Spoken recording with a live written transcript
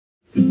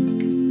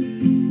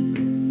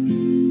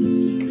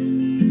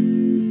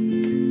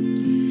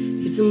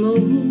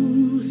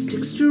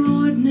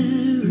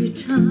extraordinary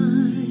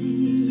time,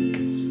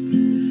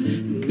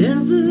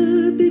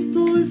 never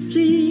before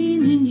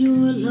seen in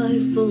your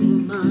life or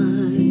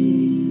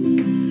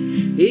mine.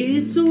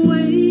 It's a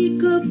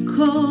wake-up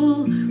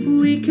call.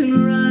 We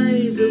can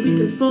rise or we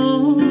can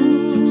fall.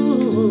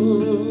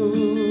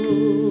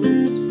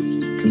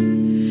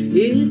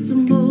 It's a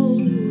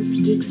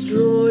most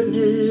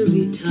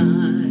extraordinary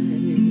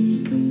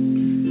time.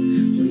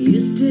 Will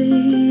you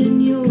stay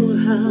in your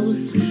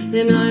house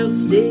and I'll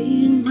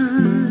stay in mine?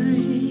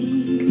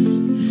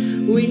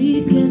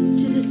 We get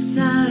to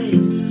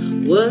decide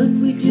what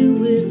we do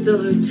with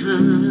our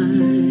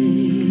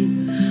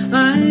time.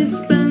 I've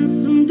spent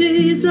some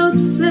days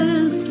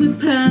obsessed with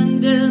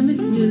pandemic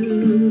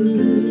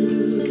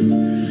news,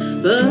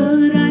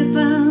 but I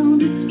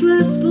found it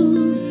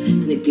stressful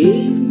and it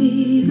gave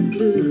me the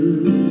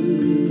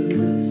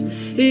blues.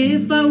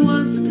 If I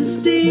was to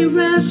stay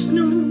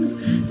rational,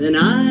 then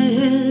I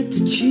had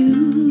to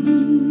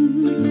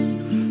choose.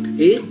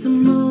 It's a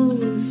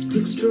most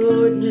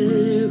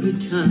extraordinary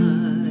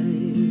time.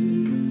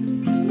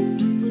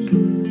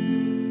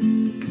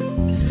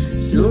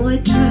 So I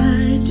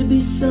tried to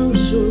be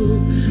social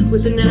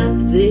with an app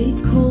they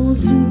call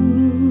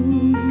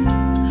Zoom,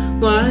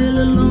 while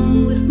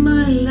alone with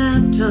my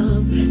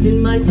laptop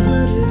in my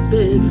cluttered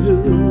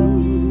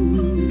bedroom.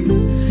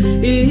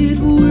 It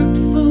worked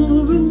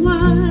for a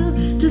while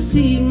to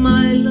see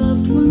my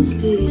loved ones'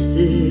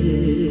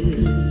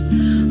 faces,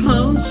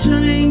 all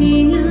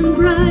shiny and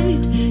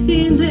bright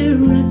in their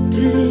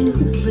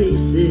rectangle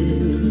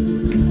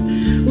places.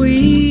 We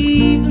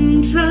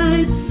even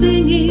tried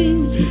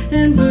singing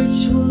and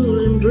virtual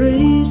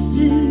embraces.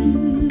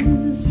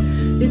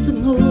 It's a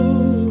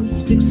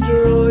most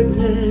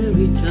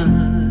extraordinary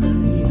time.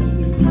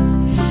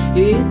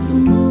 It's a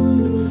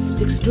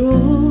most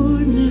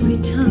extraordinary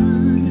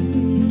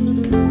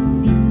time,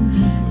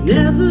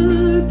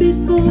 never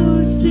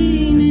before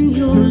seen in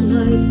your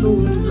life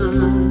or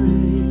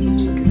mine.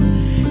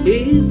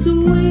 It's a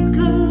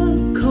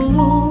wake-up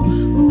call.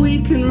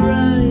 We can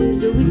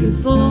rise or we can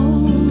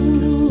fall.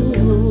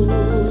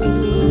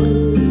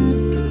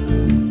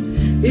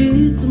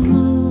 It's a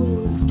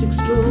most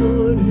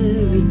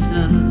extraordinary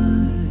time.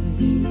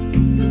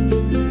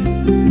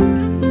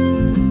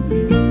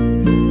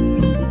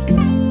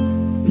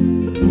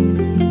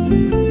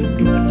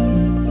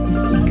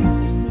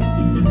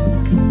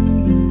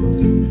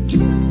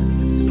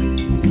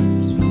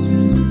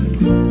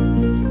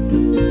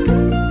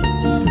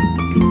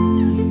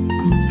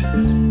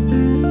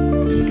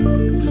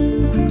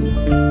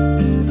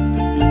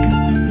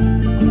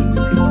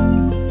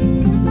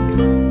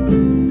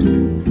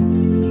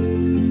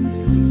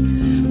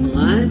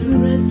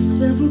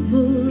 Several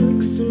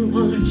books and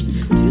watched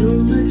too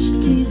much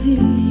TV.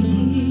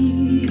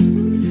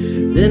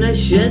 Then I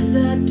shed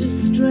that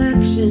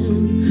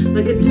distraction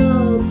like a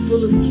dog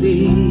full of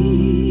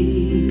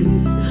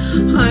fleas.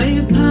 I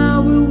have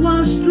power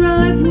washed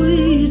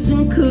driveways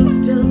and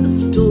cooked up a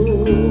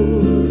storm.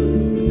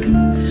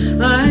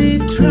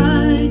 I've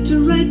tried to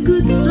write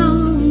good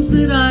songs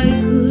that I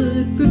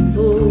could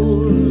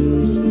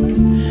perform.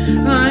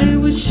 I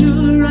was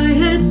sure I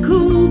had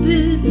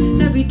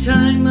COVID every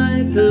time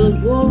I felt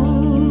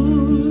warm.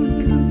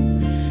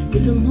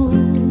 It's a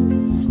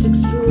most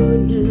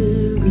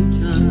extraordinary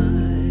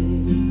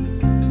time.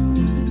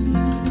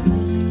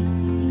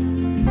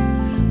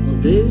 Well,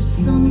 there's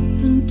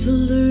something to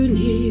learn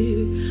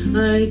here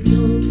I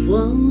don't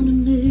want to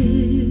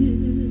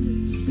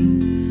miss,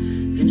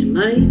 and it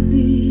might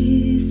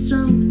be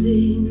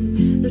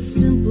something as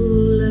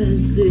simple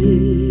as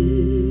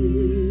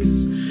this.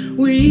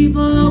 We've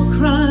all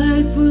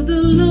cried for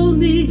the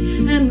lonely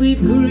and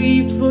we've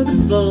grieved for the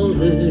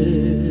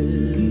fallen.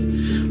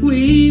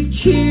 We've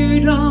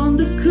cheered on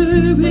the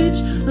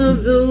courage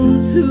of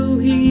those who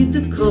heed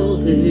the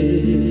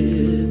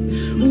calling.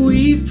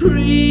 We've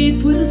prayed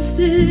for the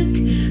sick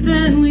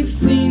and we've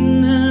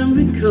seen them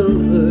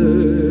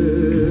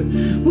recover.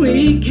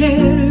 We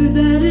care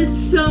that it's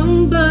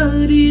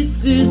somebody's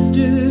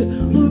sister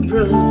or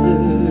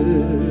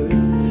brother.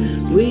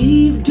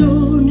 We've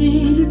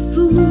donated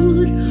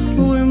food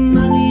or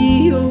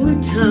money or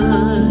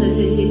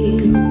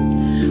time.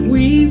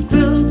 We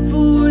felt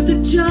for the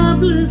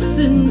jobless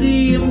in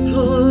the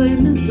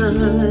employment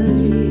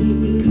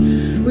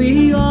line.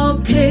 We all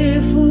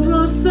care for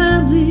our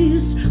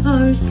families,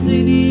 our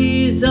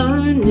cities,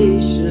 our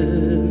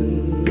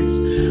nations.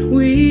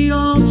 We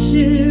all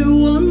share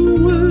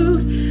one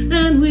world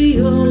and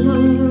we all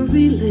are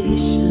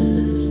relations.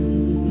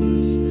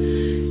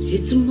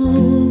 It's a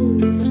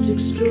most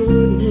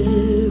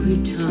extraordinary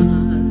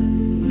time.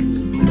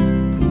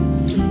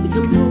 It's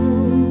a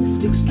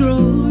most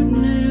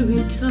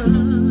extraordinary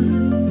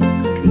time,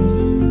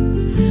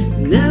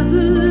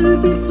 never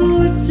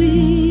before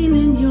seen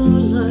in your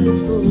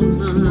life or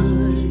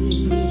mine.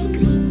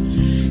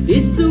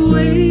 It's a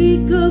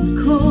wake-up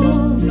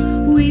call.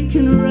 We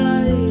can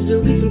rise or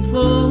we can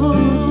fall.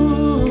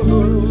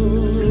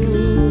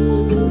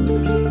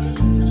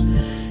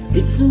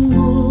 It's a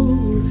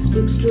most most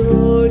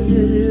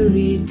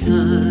extraordinary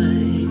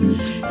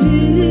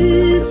time.